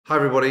Hi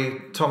everybody,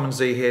 Tom and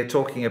Z here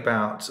talking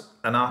about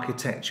an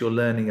architectural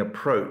learning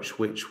approach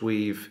which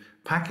we've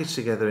packaged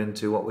together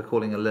into what we're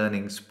calling a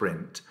learning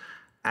sprint.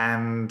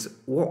 And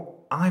what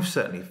I've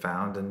certainly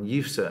found, and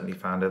you've certainly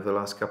found over the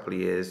last couple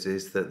of years,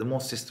 is that the more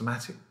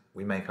systematic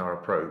we make our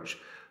approach,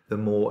 the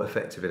more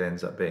effective it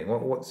ends up being.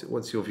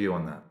 What's your view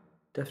on that?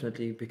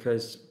 Definitely,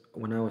 because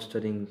when I was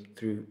studying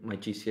through my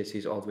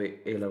GCSEs all the way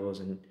A levels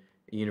and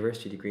a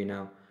university degree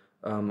now,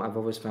 I've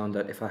always found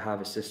that if I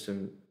have a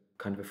system,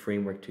 kind of a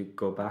framework to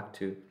go back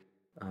to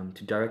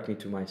direct me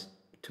to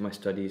my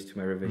studies, to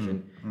my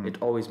revision, it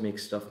always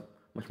makes stuff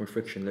much more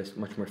frictionless,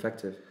 much more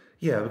effective.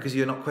 Yeah, because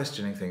you're not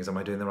questioning things. Am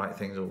I doing the right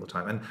things all the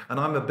time? And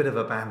I'm a bit of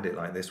a bandit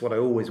like this. What I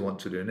always want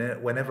to do,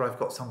 and whenever I've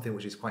got something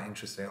which is quite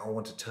interesting, I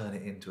want to turn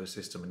it into a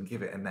system and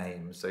give it a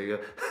name. So you're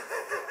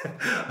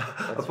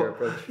That's your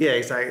approach. Yeah,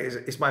 exactly.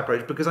 It's my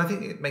approach because I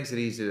think it makes it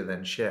easier to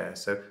then share.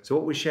 So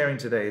what we're sharing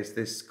today is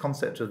this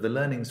concept of the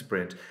learning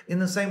sprint in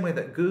the same way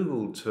that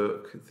Google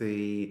took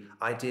the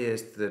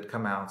ideas that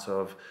come out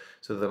of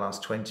sort of the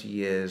last 20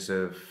 years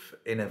of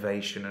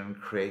innovation and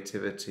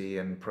creativity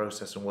and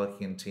process and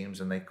working in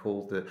teams, and they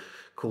called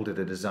it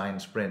a design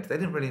sprint. They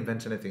didn't really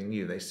invent anything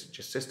new. They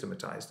just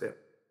systematized it.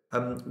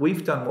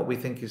 We've done what we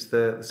think is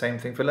the same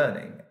thing for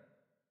learning.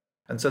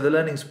 And so the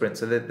learning sprint,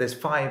 so there's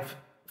five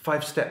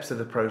steps of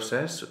the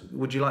process.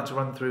 Would you like to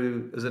run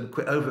through, as a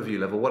quick overview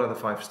level, what are the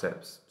 5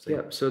 steps?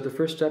 Yeah, so the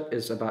first step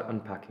is about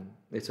unpacking.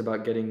 It's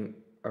about getting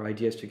our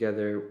ideas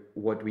together,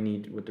 what we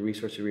need, what the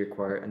resources we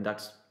require, and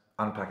that's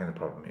Unpacking the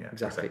problem, yeah.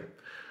 exactly.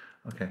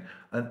 Okay,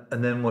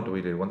 and then what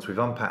do? Once we've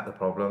unpacked the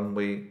problem,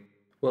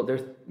 Well,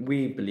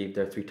 we believe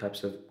there are 3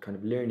 types of kind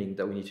of learning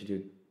that we need to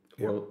do,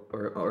 well,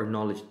 or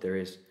knowledge there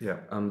is. Yeah.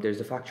 There's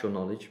the factual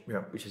knowledge,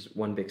 Yeah. which is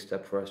one big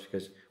step for us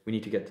because we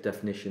need to get the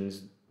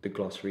definitions, the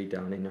glossary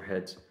down in our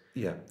heads.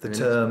 Yeah, the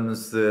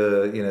terms,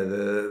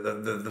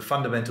 the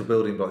fundamental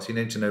building blocks. You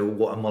need to know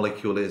what a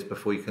molecule is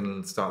before you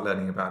can start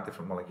learning about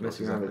different molecules.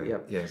 Messing around with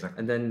it, Yeah, exactly.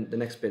 And then the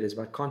next bit is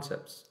about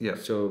concepts. Yeah.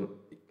 So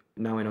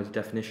now I know the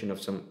definition of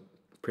some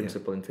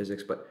principle in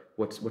physics, but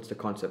what's the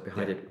concept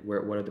behind it?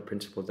 What are the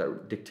principles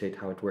that dictate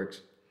how it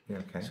works? Yeah,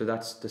 okay. So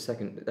that's the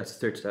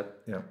third step.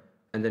 Yeah.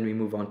 And then we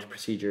move on to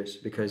procedures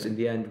because in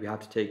the end we have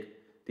to take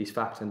these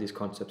facts and these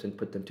concepts and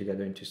put them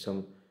together into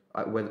some,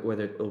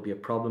 whether it will be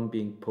a problem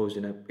being posed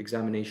in an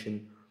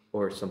examination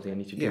or something I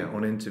need to do. Yeah, or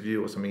an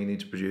interview or something you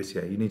need to produce.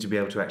 Yeah, you need to be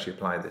able to actually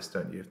apply this,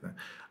 don't you?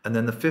 And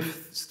then the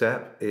 5th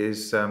step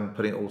is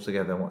putting it all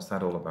together. What's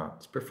that all about?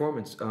 It's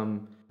performance.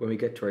 When we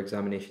get to our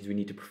examinations, we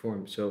need to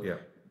perform. So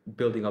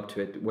building up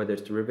to it, whether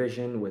it's the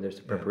revision, whether it's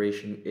the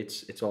preparation,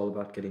 it's all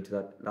about getting to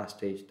that last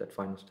stage, that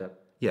final step.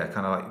 Yeah,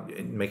 kind of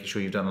like making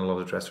sure you've done a lot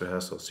of dress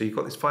rehearsal. So you've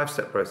got this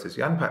 5-step process.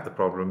 You unpack the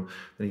problem,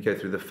 then you go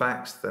through the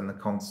facts, then the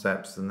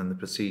concepts, and then the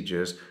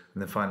procedures,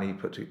 and then finally you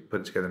put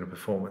it together in a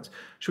performance.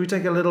 Should we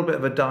take a little bit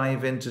of a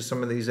dive into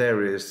some of these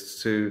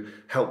areas to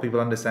help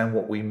people understand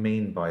what we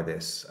mean by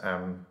this?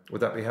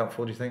 Would that be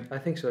helpful, do you think? I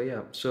think so,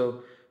 yeah.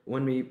 So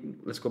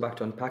let's go back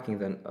to unpacking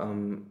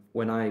then.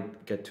 When I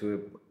get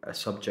to a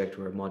subject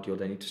or a module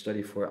that I need to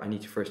study for, I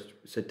need to first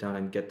sit down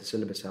and get the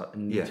syllabus out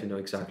and need to know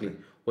exactly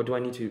what do I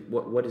need to,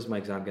 what is my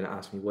exam going to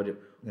ask me? What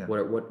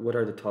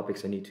are the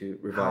topics I need to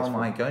revise? How am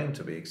I going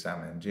to be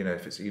examined? You know,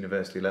 if it's at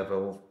university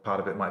level, part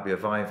of it might be a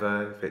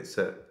viva. If it's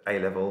at A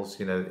levels,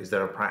 you know, is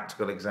there a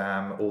practical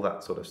exam? All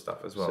that sort of stuff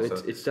as well. So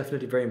it's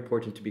definitely very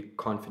important to be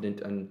confident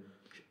and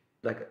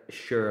like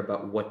sure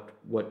about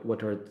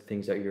what are the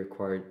things that you're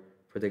required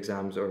for the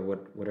exams or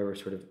whatever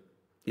sort of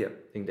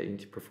thing that you need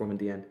to perform in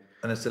the end.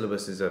 And a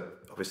syllabus is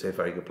obviously a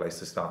very good place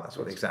to start. That's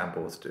what the exam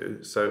boards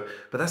do. So,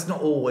 but that's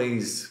not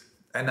always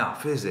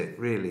enough, is it?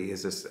 Really,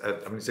 it's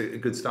a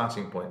good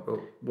starting point. But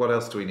what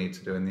else do we need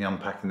to do in the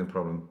unpacking the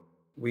problem?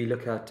 We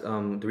look at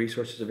the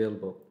resources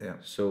available. Yeah.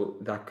 So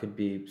that could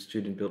be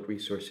student-built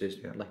resources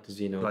like the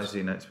ZNotes. Like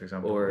ZNotes, for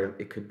example. Or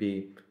it could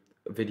be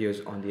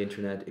videos on the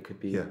internet. It could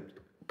be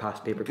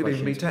past paper questions. It could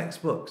even be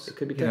textbooks. It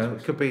could be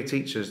textbooks. It could be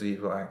teachers that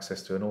you've got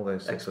access to and all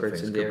those sorts of things.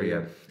 Experts in the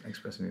area.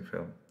 Experts in your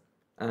field.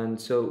 And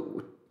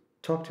so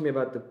talk to me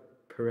about the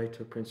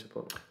Pareto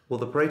principle. Well,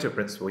 the Pareto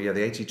principle, the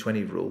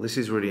 80-20 rule, this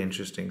is really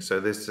interesting. So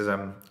this is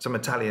some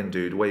Italian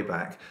dude way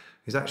back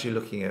who's actually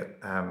looking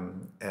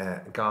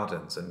at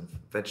gardens and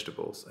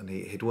vegetables, and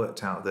he'd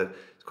worked out that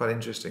it's quite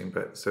interesting,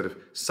 but sort of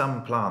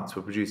some plants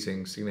were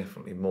producing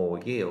significantly more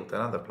yield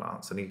than other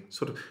plants, and he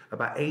sort of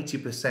about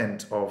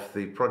 80% of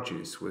the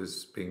produce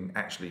was being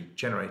actually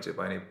generated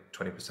by only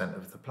 20%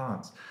 of the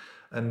plants.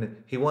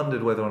 And he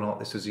wondered whether or not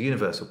this was a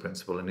universal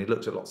principle, and he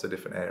looked at lots of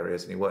different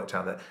areas, and he worked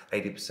out that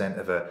 80%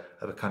 of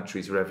a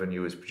country's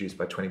revenue is produced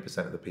by 20%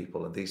 of the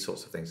people, and these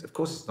sorts of things. Of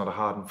course, it's not a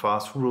hard and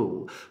fast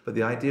rule, but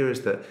the idea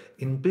is that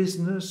in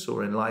business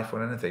or in life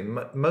or anything,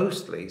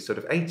 mostly sort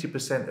of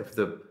 80% of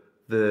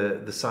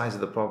the size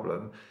of the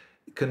problem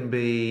can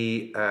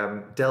be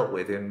dealt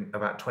with in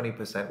about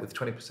 20%, with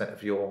 20%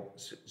 of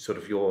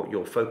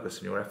your focus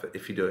and your effort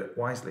if you do it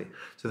wisely.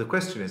 So the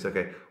question is,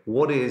 okay,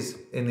 what is,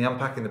 in the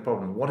unpacking the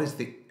problem, what is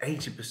the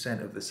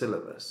 80% of the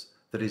syllabus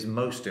that is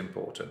most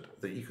important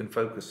that you can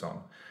focus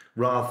on?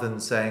 rather than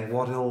saying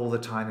what are all the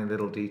tiny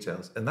little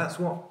details. And that's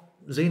what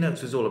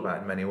ZNotes was all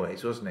about in many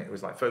ways, wasn't it? It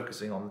was like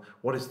focusing on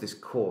what is this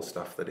core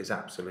stuff that is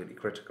absolutely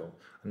critical,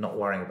 and not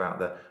worrying about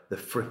the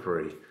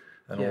frippery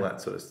and all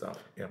that sort of stuff.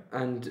 Yeah.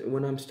 And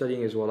when I'm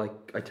studying as well,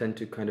 I tend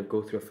to kind of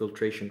go through a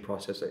filtration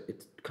process.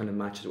 It kind of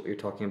matches what you're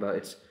talking about.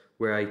 It's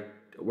where I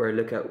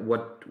look at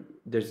what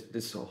there's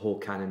this whole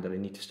canon that I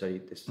need to study,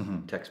 this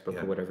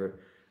textbook or whatever,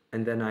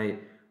 and then I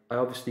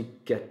obviously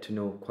get to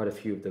know quite a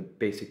few of the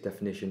basic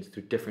definitions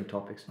through different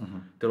topics.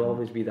 There'll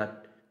always be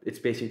that. It's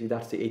basically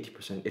that's the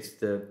 80%. It's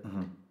the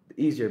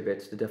easier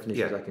bits, the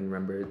definitions I can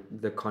remember,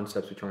 the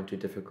concepts which aren't too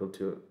difficult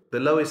to.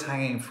 The lowest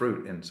hanging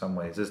fruit in some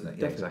ways, isn't it?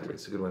 Yeah, Definitely. exactly.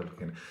 It's a good way of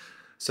looking at it.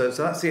 So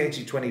that's the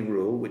 80-20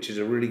 rule, which is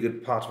a really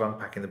good part of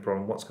unpacking the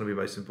problem, what's going to be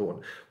most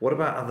important. What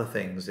about other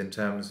things in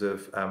terms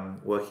of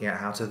working out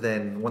how to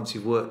then, once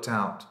you've worked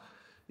out,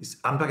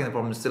 unpacking the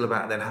problem is still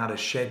about then how to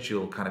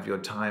schedule kind of your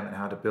time and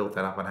how to build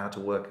that up and how to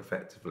work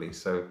effectively.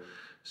 So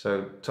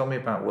tell me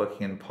about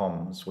working in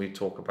POMs. We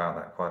talk about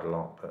that quite a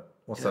lot, but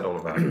what's that all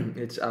about?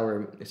 It's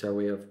our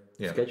way of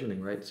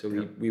scheduling, right?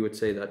 So we would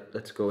say that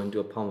let's go and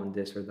do a POM on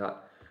this or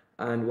that.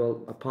 And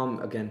well, a POM,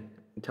 again,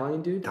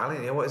 Italian dude?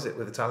 Italian, yeah, what is it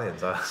with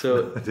Italians?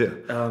 So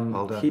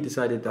Well he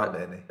decided that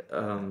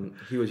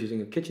he was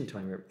using a kitchen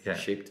timer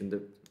shaped in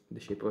the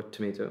shape of a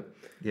tomato.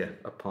 Yeah.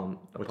 A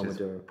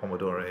pomodoro.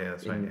 Pomodoro, yeah,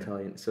 that's right. In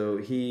Italian. So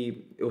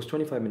it was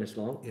 25 minutes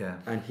long. Yeah.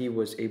 And he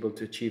was able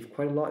to achieve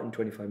quite a lot in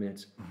 25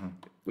 minutes,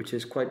 which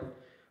is quite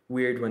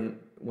weird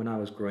when I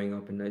was growing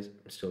up, and I'm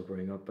still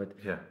growing up, but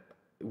yeah.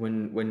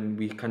 When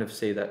we kind of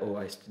say that, oh,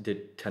 I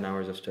did 10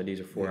 hours of studies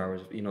or 4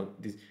 hours,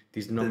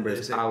 these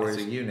numbers, hours.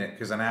 It's a unit,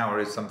 because an hour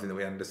is something that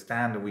we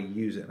understand and we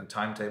use it, and a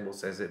timetable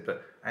says it,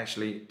 but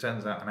actually it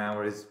turns out an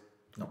hour is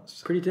not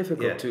so pretty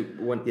difficult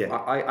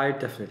I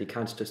definitely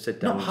can't just sit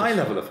down. Not high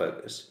level of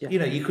focus.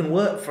 Yeah. You can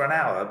work for an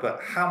hour,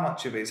 but how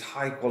much of it is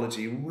high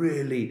quality,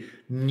 really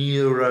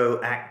neuro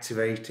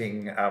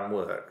activating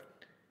work?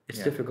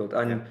 It's difficult.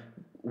 And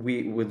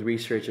we, with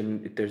research,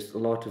 and there's a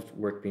lot of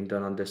work being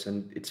done on this,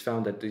 and it's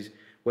found that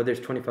whether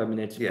it's 25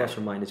 minutes plus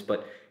or minus,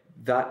 but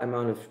that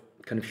amount of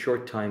kind of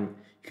short time,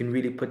 you can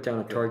really put down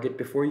a target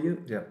before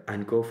you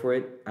and go for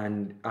it.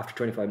 And after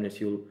 25 minutes,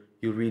 you'll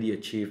really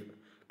achieve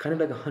kind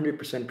of like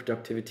 100%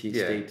 productivity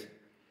state.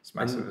 It's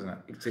massive, isn't it?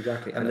 It's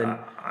exactly. And then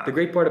the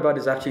great part about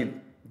it is actually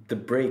the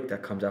break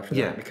that comes after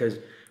that, because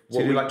so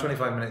you do like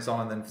 25 minutes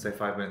on and then say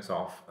 5 minutes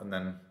off,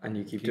 and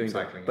you keep doing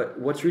cycling. But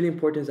what's really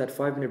important is that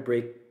 5-minute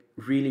break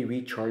really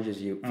recharges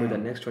you for the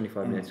next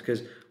 25 minutes,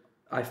 because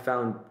I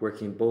found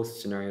working in both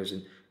scenarios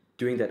and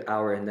doing that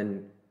hour and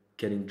then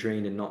getting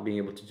drained and not being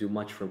able to do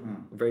much for a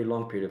very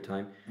long period of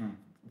time,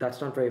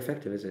 that's not very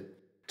effective, is it?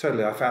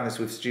 Totally. I found this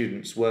with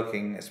students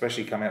working,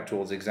 especially coming up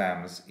towards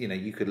exams.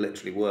 You could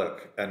literally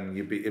work and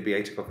it'd be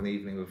 8 o'clock in the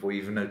evening before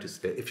you even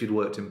noticed it if you'd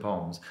worked in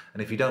POMs.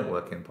 And if you don't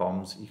work in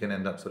POMs, you can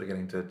end up sort of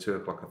getting to 2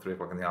 o'clock or 3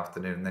 o'clock in the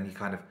afternoon, and then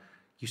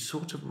you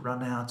sort of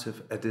run out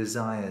of a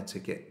desire to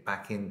get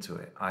back into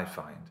it, I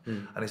find.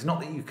 And it's not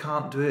that you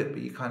can't do it,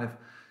 but you kind of,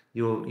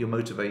 your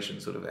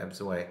motivation sort of ebbs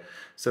away.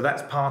 So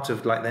that's part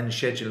of like then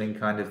scheduling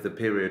kind of the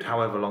period,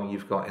 however long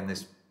you've got in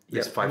this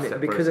 5-step process.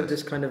 Because of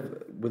this kind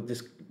of, with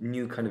this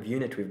new kind of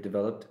unit we've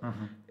developed,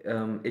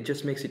 it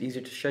just makes it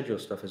easier to schedule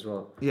stuff as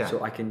well. Yeah.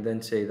 So I can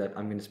then say that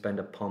I'm going to spend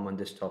a POM on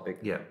this topic,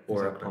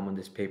 or a POM on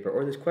this paper,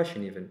 or this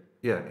question even.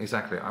 Yeah,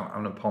 exactly.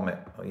 I'm going to POM it.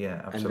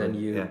 Yeah,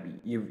 absolutely. And then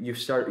you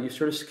sort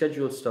of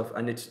schedule stuff,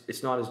 and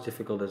it's not as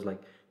difficult as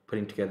like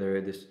putting together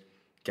this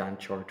Gantt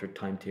chart or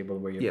timetable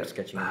where you're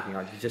sketching everything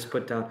out. You just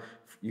put down.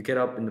 You get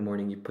up in the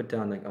morning. You put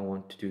down like, I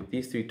want to do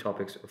these 3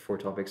 topics or 4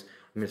 topics.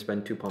 I'm going to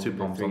spend 2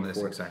 POMs on this,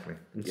 4. Exactly.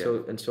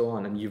 And so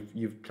on. And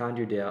you've planned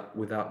your day out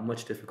without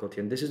much difficulty.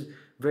 And this is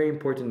very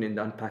important in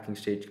the unpacking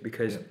stage,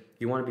 because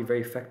you want to be very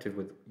effective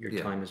with your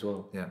time as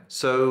well. Yeah.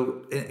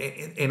 So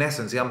in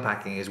essence, the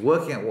unpacking is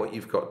working out what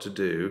you've got to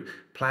do,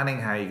 planning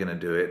how you're going to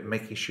do it,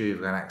 making sure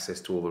you've got access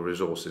to all the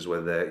resources,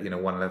 whether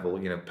one level,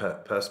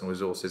 personal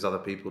resources, other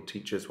people,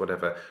 teachers,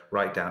 whatever,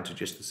 right down to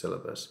just the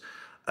syllabus.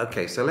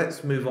 Okay, so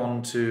let's move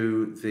on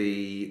to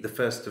the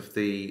first of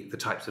the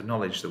types of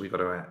knowledge that we've got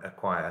to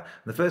acquire.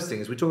 And the first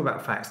thing is we talk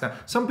about facts. Now,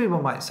 some people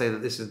might say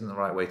that this isn't the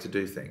right way to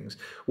do things.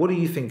 What do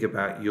you think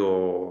about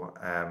your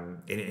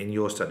in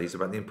your studies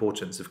about the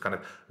importance of kind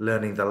of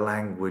learning the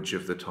language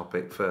of the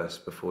topic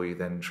first before you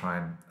then try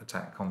and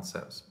attack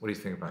concepts? What do you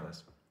think about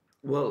this?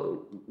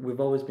 Well, we've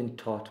always been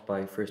taught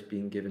by first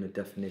being given a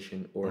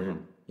definition, or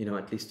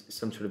at least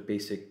some sort of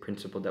basic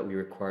principle that we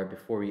require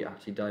before we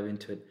actually dive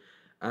into it.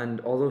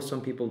 And although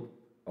some people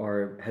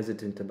are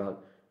hesitant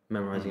about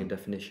memorizing a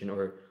definition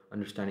or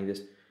understanding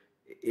this,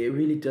 it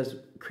really does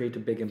create a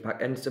big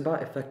impact. And it's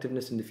about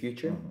effectiveness in the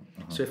future.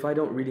 So if I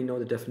don't really know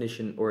the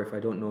definition, or if I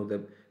don't know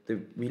the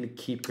really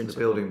key principle,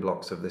 the building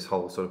blocks of this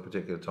whole sort of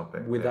particular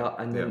topic,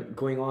 then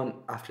going on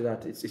after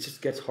that, it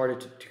just gets harder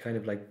to kind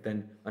of like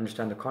then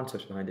understand the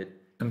concepts behind it.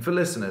 And for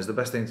listeners, the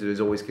best thing to do is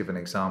always give an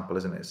example,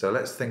 isn't it? So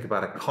let's think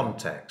about a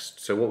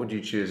context. So what would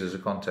you choose as a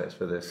context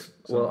for this?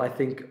 Well, I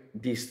think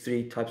these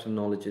three types of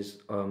knowledges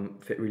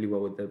fit really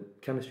well with the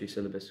chemistry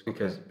syllabus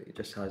because it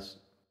just has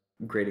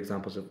great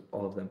examples of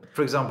all of them.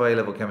 For example,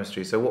 A-level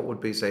chemistry. So what would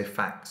be, say,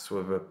 facts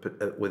with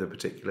a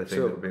particular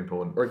thing that would be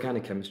important?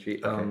 Organic chemistry.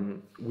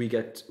 We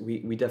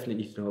definitely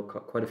need to know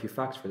quite a few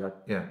facts for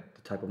that. Yeah.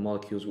 The type of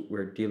molecules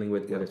we're dealing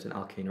with, whether it's an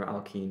alkane or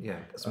alkene. Yeah.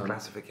 Some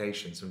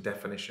classifications, some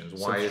definitions.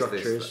 Some Why is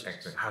structures.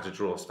 this? How to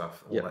draw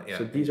stuff. All Yeah. that, yeah.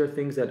 So these are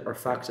things that are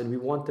facts, and we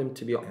want them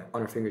to be on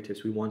our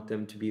fingertips. We want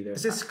them to be there.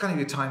 Is this kind of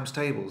your times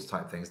tables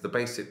type things, the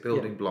basic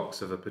building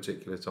blocks of a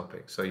particular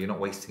topic? So you're not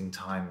wasting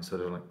time,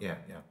 sort of like, yeah.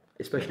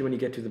 Especially when you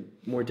get to the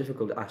more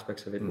difficult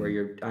aspects of it, where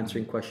you're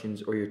answering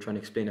questions or you're trying to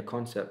explain a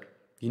concept.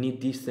 You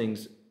need these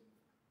things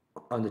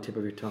on the tip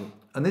of your tongue.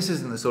 And this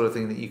isn't the sort of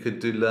thing that you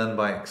could learn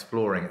by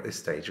exploring at this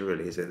stage,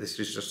 really, is it? This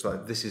is just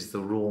like, this is the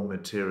raw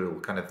material,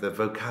 kind of the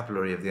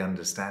vocabulary of the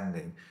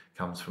understanding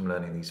comes from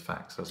learning these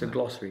facts, doesn't it? It's a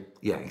glossary.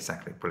 Yeah,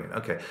 exactly. Brilliant.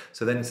 Okay,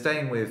 so then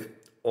staying with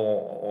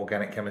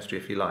organic chemistry,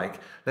 if you like,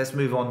 let's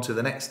move on to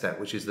the next step,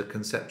 which is the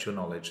conceptual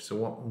knowledge. So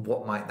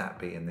what might that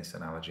be in this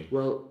analogy?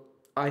 Well,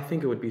 I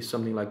think it would be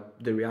something like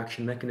the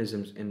reaction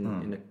mechanisms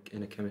in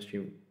a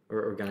chemistry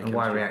or organic and chemistry.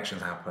 why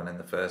reactions happen in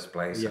the first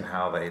place and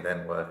how they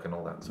then work and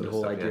all that sort the of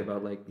whole stuff. idea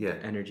about like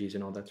energies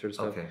and all that sort of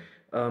stuff.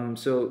 Okay.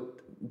 So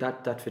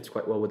that fits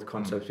quite well with the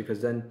concepts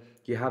because then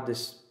you have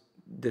this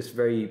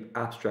very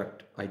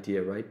abstract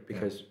idea, right?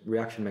 Because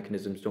reaction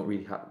mechanisms don't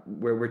really have.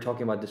 We're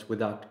talking about this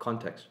without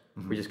context.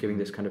 We're just giving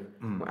this kind of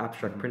more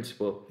abstract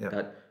principle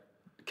that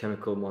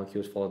chemical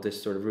molecules follow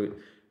this sort of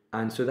route.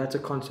 And so that's a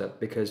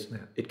concept because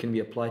it can be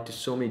applied to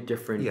so many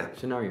different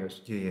scenarios.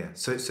 Yeah.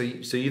 So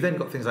you then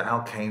got things like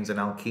alkanes and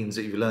alkenes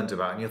that you've learned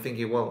about, and you're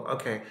thinking, well,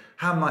 okay,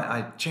 how might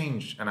I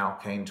change an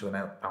alkane to an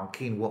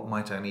alkene? What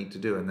might I need to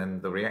do? And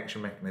then the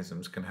reaction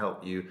mechanisms can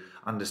help you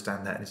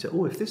understand that. And you say,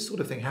 oh, if this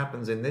sort of thing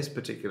happens in this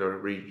particular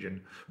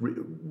region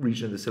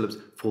of the syllabus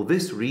for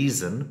this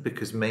reason,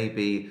 because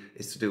maybe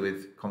it's to do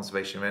with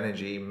conservation of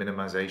energy,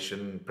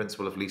 minimization,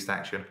 principle of least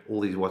action,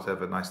 all these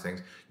whatever nice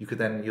things,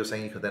 you're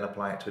saying you could then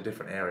apply it to a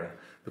different area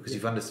because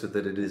you've understood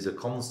that it is a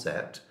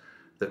concept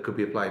that could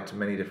be applied to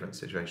many different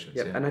situations.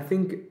 Yeah, and I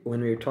think when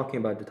we're talking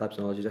about the types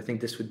of knowledges, I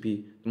think this would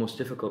be the most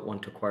difficult one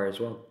to acquire as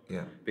well.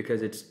 Yeah.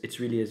 Because it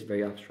really is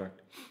very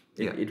abstract.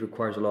 It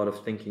requires a lot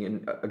of thinking.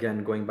 And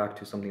again, going back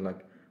to something like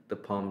the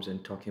POMs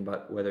and talking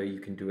about whether you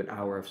can do an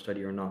hour of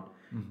study or not,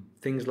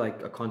 things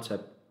like a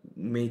concept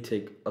may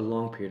take a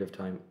long period of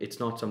time. It's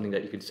not something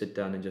that you can sit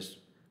down and just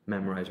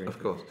memorize or anything.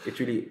 Of course. It's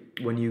really,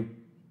 when you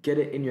get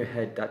it in your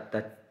head,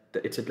 that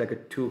it's like a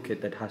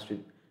toolkit that has to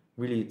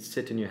really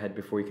sit in your head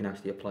before you can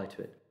actually apply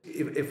to it.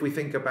 If we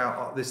think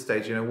about at this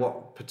stage,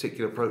 what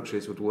particular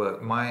approaches would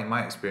work,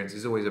 my experience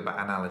is always about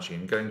analogy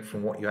and going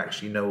from what you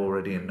actually know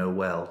already and know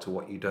well to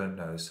what you don't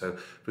know. So,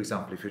 for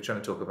example, if you're trying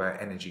to talk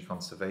about energy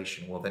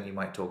conservation, well, then you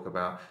might talk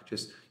about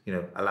just,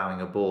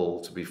 allowing a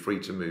ball to be free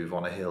to move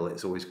on a hill.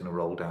 It's always going to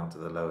roll down to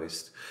the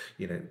lowest,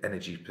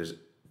 energy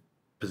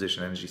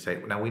position, energy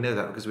state. Now, we know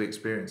that because we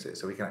experience it,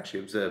 so we can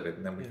actually observe it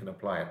and then we can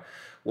apply it.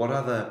 What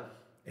other,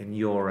 in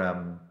your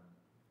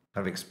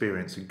kind of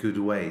experience, are good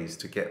ways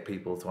to get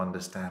people to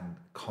understand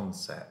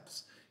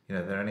concepts?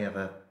 Are there any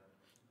other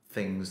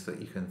things that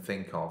you can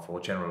think of or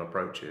general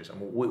approaches? And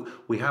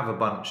we have a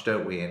bunch,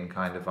 don't we, in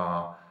kind of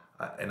our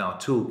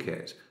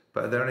toolkit,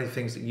 but are there any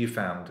things that you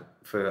found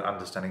for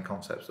understanding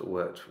concepts that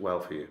worked well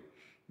for you?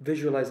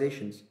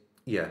 Visualizations.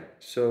 Yeah.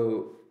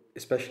 So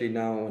especially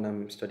now when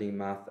I'm studying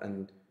math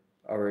and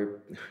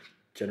our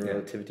general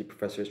relativity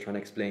professor is trying to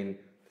explain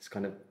this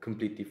kind of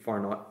completely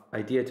foreign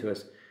idea to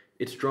us,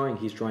 it's drawing.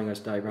 He's drawing us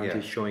diagrams.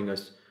 He's showing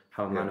us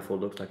how a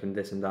manifold looks like and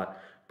this and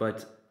that.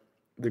 But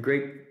the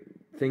great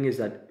thing is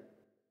that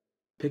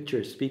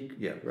pictures speak,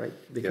 right?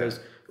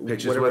 Because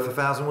pictures worth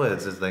 1,000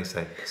 words, as they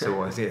say.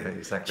 So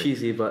exactly.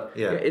 Cheesy, but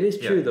it is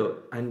true though,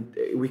 and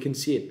we can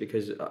see it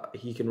because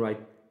he can write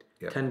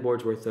 10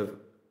 boards worth of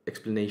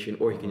explanation,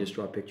 or he can just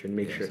draw a picture and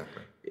make sure.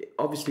 Exactly.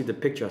 Obviously, the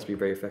picture has to be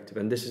very effective,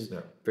 and this is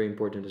very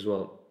important as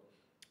well.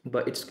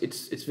 But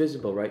it's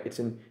visible, right? It's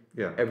in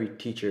every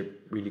teacher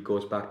really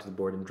goes back to the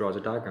board and draws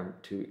a diagram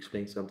to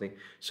explain something.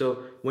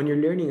 So when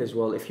you're learning as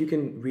well, if you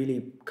can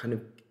really kind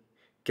of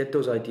get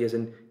those ideas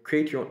and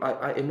create your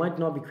own, it might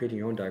not be creating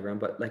your own diagram,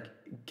 but like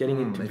getting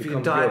it to if become you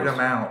can diagram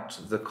yours.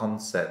 out the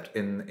concept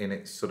in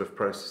its sort of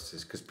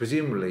processes, because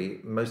presumably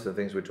most of the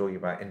things we're talking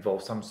about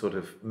involve some sort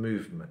of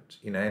movement.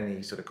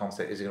 Any sort of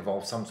concept is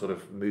involve some sort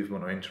of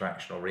movement or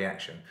interaction or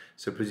reaction.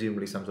 So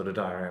presumably some sort of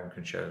diagram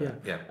can show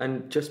that. Yeah.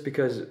 And just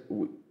because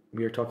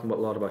we are talking a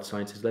lot about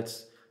sciences,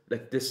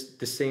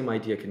 the same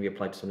idea can be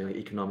applied to something like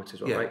economics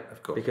as well, right?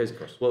 Of course. Because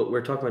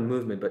we're talking about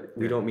movement, but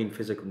we don't mean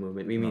physical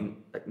movement. We mean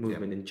like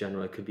movement in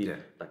general. It could be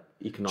like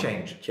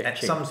economic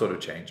change. Some sort of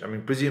change. I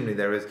mean, presumably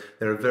there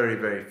are very,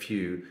 very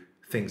few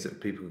things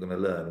that people are going to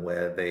learn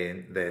where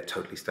they're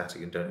totally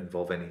static and don't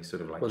involve any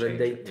sort of like Well, change.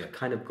 then they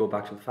kind of go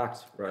back to the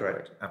facts, right?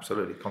 Correct.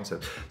 Absolutely.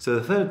 Concept. So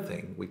the third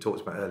thing we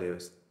talked about earlier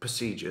is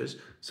procedures.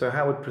 So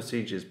how would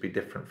procedures be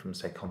different from,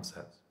 say,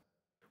 concepts?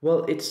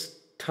 Well, it's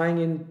tying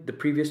in the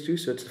previous two,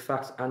 so it's the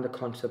facts and the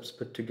concepts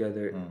put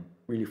together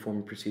really form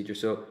a procedure.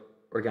 So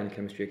organic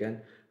chemistry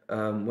again.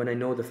 When I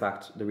know the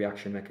facts, the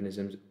reaction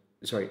mechanisms,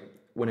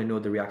 when I know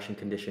the reaction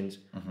conditions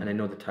and I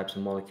know the types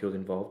of molecules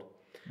involved,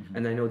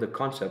 and I know the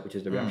concept, which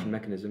is the reaction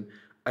mechanism,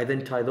 I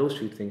then tie those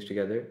two things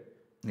together.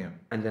 Yeah.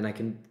 And then I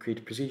can create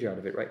a procedure out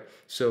of it, right?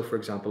 So, for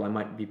example, I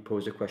might be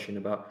posed a question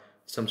about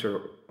some sort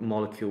of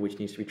molecule which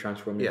needs to be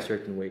transformed in a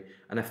certain way,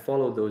 and I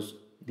follow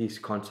these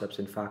concepts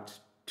and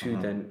facts to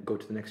then go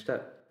to the next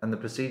step. And the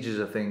procedures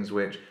are things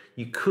which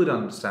you could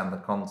understand the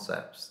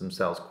concepts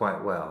themselves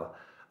quite well,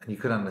 and you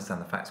could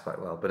understand the facts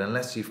quite well, but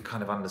unless you've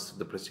kind of understood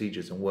the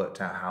procedures and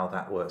worked out how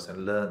that works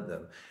and learned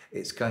them,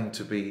 it's going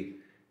to be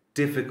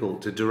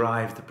difficult to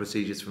derive the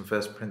procedures from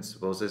first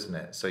principles, isn't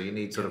it? So you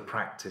need sort of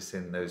practice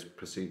in those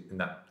in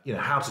that,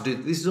 how to do.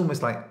 This is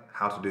almost like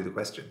how to do the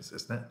questions,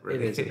 isn't it?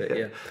 Really? It is a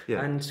bit,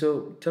 yeah. And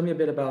so, tell me a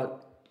bit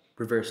about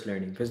reverse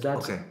learning, because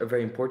that's a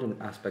very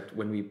important aspect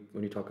when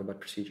we talk about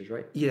procedures,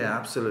 right? Yeah,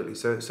 absolutely.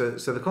 So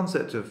the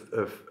concept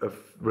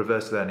of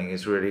reverse learning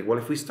is really, well,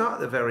 if we start at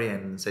the very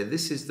end and say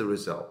this is the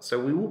result, so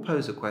we will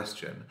pose a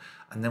question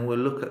and then we'll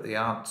look at the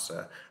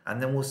answer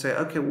and then we'll say,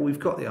 okay, well, we've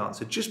got the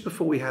answer. Just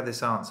before we had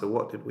this answer,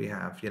 what did we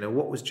have?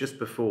 What was just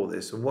before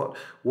this, and what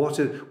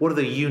are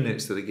the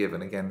units that are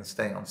given? Again,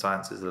 staying on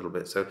sciences a little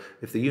bit. So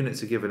if the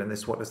units are given in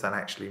this, what does that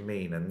actually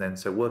mean? And then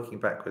so working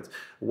backwards.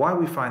 Why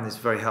we find this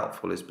very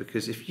helpful is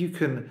because if you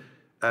can,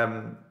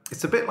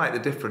 it's a bit like the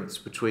difference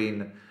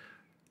between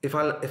if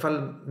I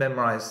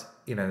memorize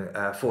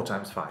 4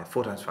 times 5.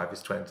 4 times 5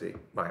 is 20,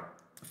 right?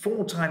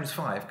 4 times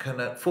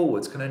 5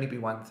 forwards can only be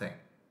one thing.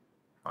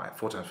 Right,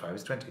 4 times 5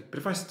 is 20. But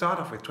if I start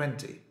off with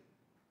 20,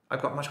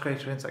 I've got much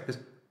greater insight,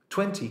 because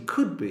 20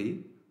 could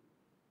be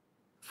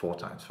 4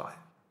 times 5,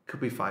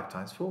 could be 5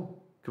 times 4,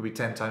 could be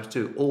 10 times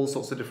 2, all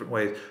sorts of different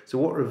ways. So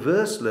what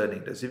reverse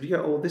learning does, if you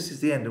go, this is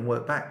the end and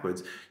work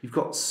backwards, you've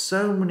got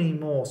so many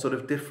more sort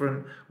of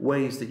different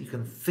ways that you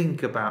can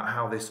think about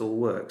how this all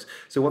works.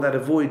 So what that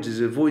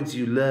avoids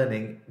you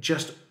learning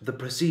just the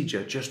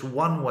procedure, just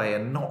one way,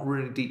 and not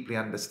really deeply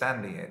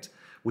understanding it,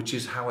 which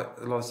is how a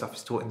lot of stuff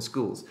is taught in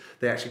schools.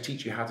 They actually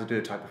teach you how to do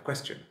a type of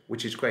question,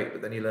 which is great,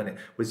 but then you learn it.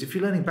 Whereas if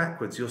you're learning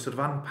backwards, you're sort of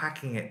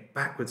unpacking it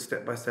backwards,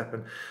 step by step,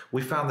 and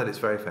we found that it's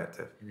very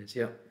effective. It is,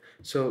 yeah.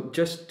 So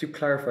just to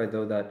clarify,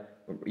 though, that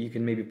you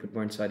can maybe put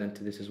more insight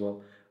into this as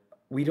well,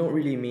 we don't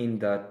really mean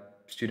that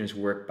students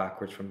work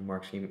backwards from a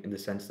mark scheme in the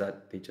sense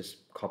that they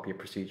just copy a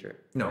procedure.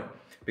 No. Right?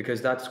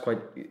 Because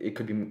it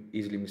could be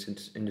easily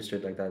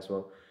misunderstood like that as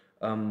well.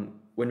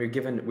 When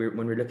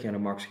we're looking at a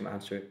mark scheme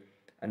answer,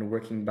 and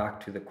working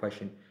back to the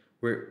question,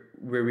 we're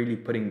really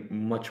putting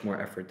much more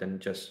effort than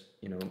just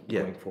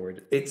going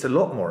forward. It's a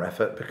lot more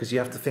effort, because you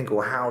have to think,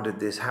 well,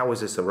 how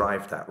was this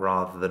arrived at,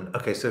 rather than,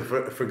 okay, so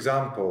for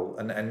example,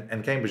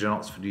 and Cambridge and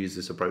Oxford use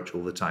this approach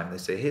all the time. They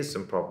say, here's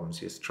some problems,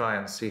 just try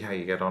and see how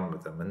you get on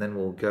with them, and then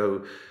we'll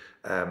go,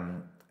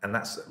 and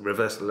that's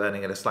reverse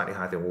learning at a slightly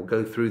higher thing. We'll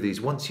go through these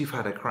once you've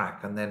had a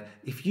crack, and then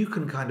if you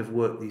can kind of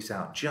work these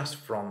out just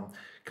from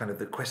kind of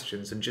the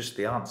questions and just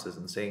the answers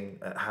and seeing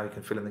how you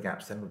can fill in the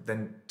gaps,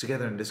 then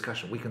together in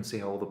discussion we can see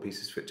how all the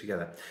pieces fit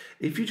together.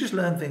 If you just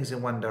learn things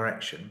in one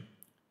direction,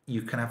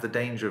 you can have the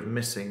danger of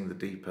missing the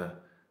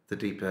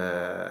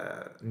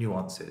deeper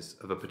nuances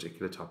of a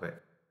particular topic.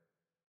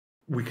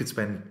 We could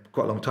spend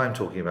quite a long time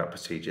talking about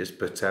procedures,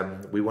 but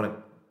we want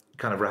to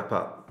kind of wrap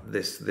up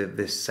this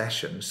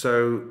session.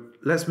 So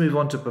let's move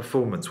on to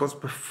performance. What's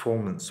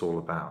performance all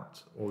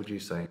about? What would you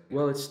say?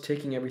 Well, it's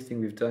taking everything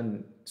we've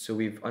done. So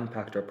we've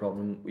unpacked our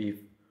problem.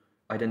 We've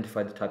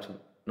identified the types of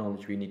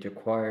knowledge we need to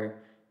acquire.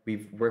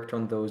 We've worked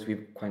on those.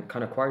 We've kind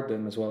of acquired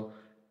them as well.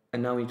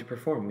 And now we need to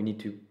perform. We need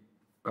to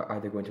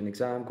either go into an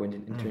exam, go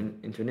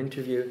into an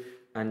interview,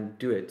 and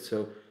do it.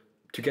 So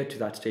to get to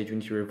that stage, we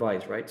need to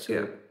revise, right?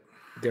 So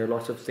there are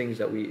lots of things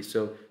that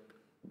so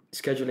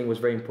scheduling was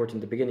very important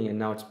at the beginning, and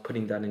now it's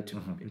putting that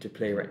into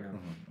play right now.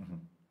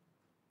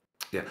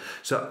 Yeah.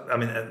 So, I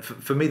mean,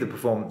 for me, the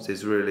performance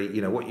is really,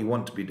 what you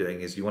want to be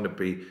doing is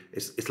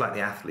it's like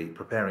the athlete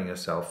preparing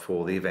yourself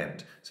for the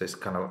event. So it's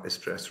kind of a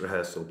stress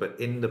rehearsal. But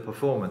in the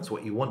performance,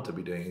 what you want to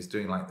be doing is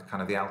doing like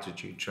the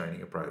altitude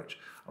training approach.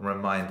 I'm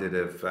reminded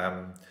of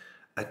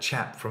a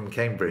chap from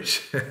Cambridge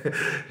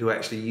who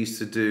actually used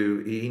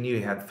to he knew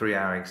he had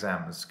 3-hour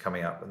exams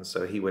coming up, and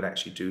so he would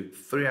actually do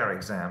 3-hour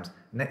exams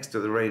next to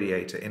the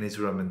radiator in his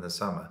room in the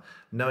summer,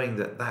 knowing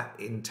that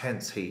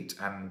intense heat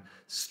and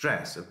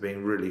stress of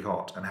being really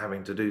hot and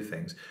having to do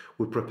things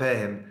would prepare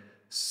him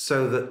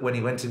so that when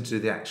he went into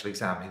the actual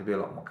exam, he'd be a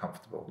lot more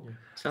comfortable. Yeah.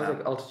 Sounds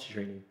like altitude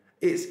training.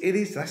 It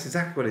is. That's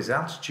exactly what it is.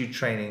 Altitude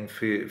training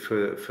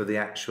for the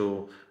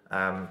actual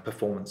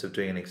performance of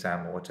doing an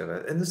exam or whatever,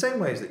 in the same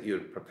ways that you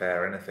would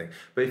prepare anything.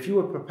 But if you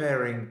were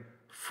preparing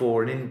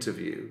for an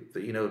interview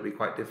that would be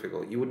quite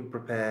difficult, you wouldn't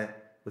prepare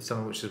with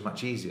something which is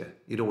much easier.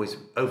 You'd always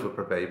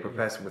over-prepare. You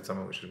prepare with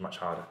something which is much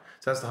harder.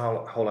 So that's the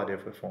whole idea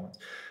of performance.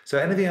 So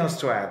anything else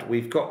to add?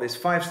 We've got this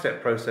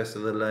 5-step process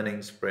of the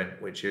learning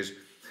sprint, which is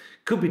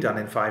could be done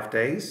in 5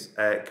 days.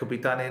 It could be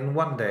done in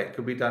 1 day. It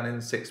could be done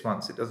in 6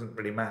 months. It doesn't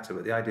really matter.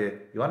 But the idea,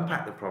 you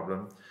unpack the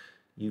problem,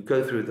 you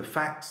go through the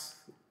facts,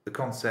 the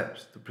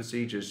concepts, the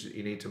procedures that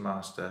you need to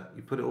master.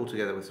 You put it all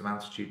together with some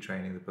altitude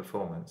training, the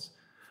performance,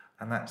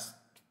 and that's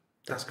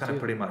kind of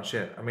pretty much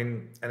it. I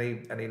mean,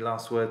 any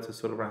last word to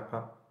sort of wrap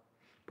up?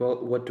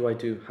 Well, what do I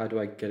do? How do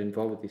I get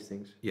involved with these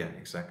things? Yeah,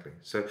 exactly.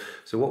 So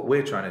what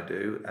we're trying to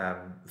do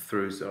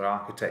through sort of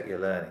architect your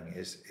learning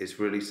is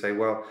really say,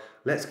 well,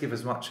 let's give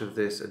as much of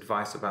this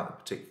advice about the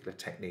particular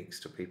techniques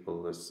to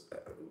people as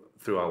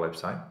through our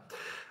website.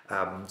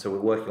 So we're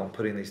working on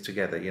putting these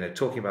together,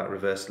 talking about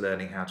reverse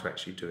learning, how to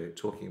actually do it,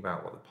 talking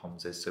about what the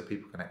POMS is so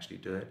people can actually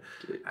do it.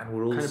 And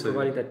we're also kind of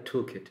providing that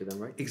toolkit to them,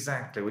 right?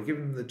 Exactly. We're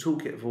giving them the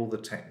toolkit of all the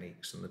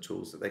techniques and the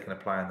tools that they can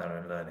apply in their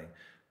own learning.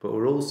 But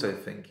we're also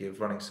thinking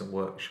of running some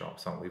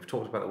workshops. We've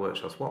talked about the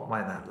workshops. What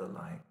might that look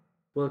like?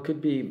 Well, it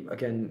could be,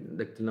 again,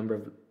 like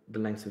the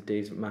length of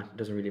days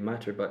doesn't really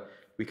matter, but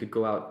we could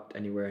go out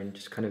anywhere and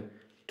just kind of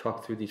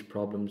talk through these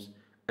problems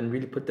and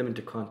really put them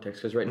into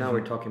context. Because right now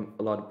we're talking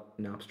a lot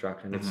in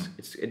abstract, and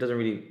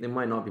it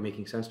might not be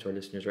making sense to our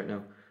listeners right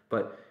now,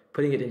 but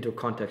putting it into a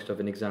context of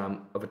an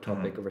exam, of a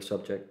topic, of a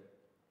subject,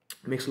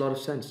 makes a lot of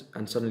sense.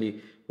 And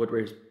suddenly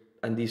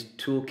these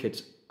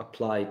toolkits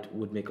applied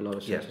would make a lot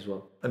of sense as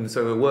well. And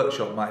so a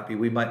workshop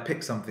we might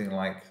pick something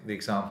like the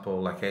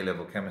example, like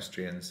A-level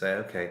chemistry, and say,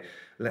 okay,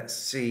 let's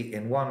see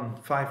in 1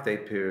 5-day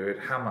period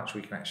how much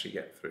we can actually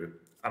get through,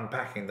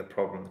 unpacking the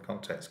problem, the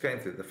context, going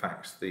through the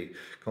facts, the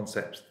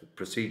concepts, the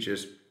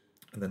procedures,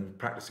 and then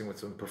practicing with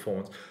some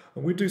performance.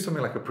 And we do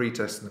something like a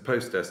pre-test and a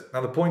post-test.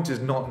 Now, the point is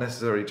not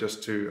necessarily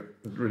just to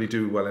really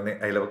do well in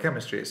A-level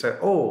chemistry. It's say,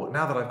 now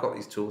that I've got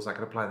these tools, I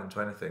can apply them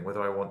to anything,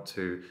 whether I want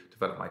to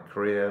develop my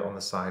career on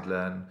the side,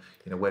 learn,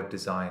 web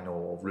design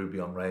or Ruby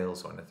on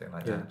Rails or anything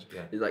like that.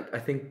 Yeah. Like, I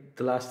think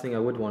the last thing I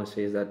would want to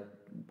say is that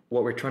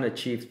what we're trying to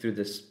achieve through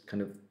this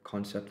kind of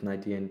concept and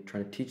idea and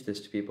trying to teach this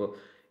to people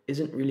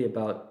isn't really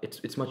about,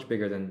 it's much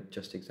bigger than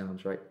just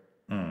exams, right?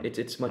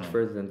 It's much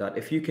further than that.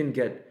 If you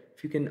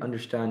can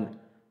understand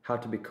how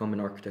to become an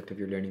architect of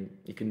your learning,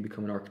 you can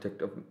become an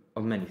architect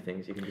of many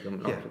things. You can become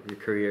an architect of your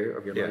career,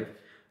 of your life.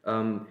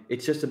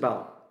 It's just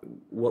about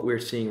what we're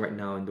seeing right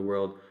now in the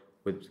world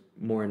with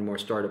more and more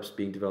startups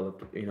being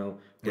developed,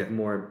 with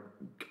more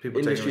people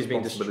industries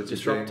being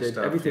disrupted.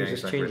 Everything's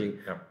just changing.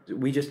 Yeah.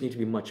 We just need to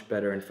be much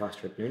better and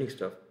faster at learning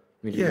stuff.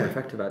 We need to be more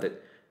effective at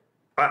it.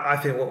 I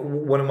think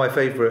one of my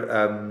favorite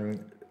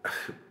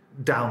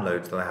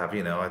downloads that I have,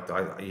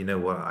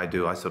 what I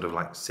do, I sort of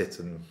like sit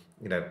and,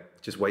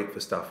 just wait for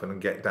stuff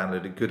and get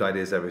downloaded good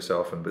ideas every so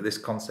often. But this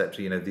concept,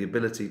 the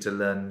ability to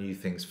learn new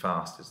things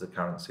fast is the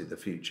currency of the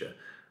future.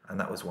 And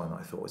that was one that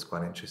I thought was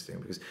quite interesting,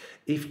 because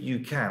if you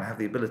can have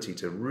the ability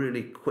to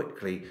really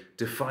quickly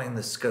define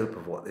the scope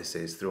of what this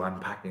is through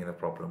unpacking the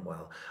problem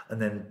well, and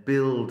then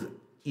build,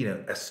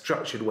 a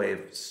structured way of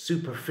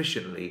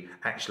superficially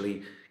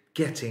actually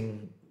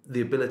getting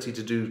the ability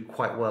to do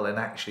quite well and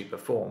actually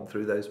perform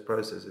through those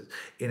processes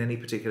in any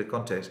particular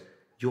context,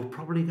 you're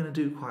probably going to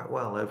do quite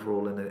well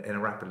overall in a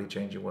rapidly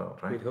changing world,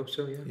 right? We'd hope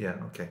so, yeah. Yeah,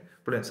 okay.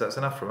 Brilliant. So that's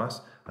enough from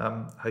us.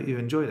 Hope you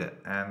enjoyed it,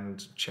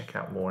 and check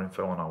out more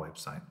info on our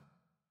website.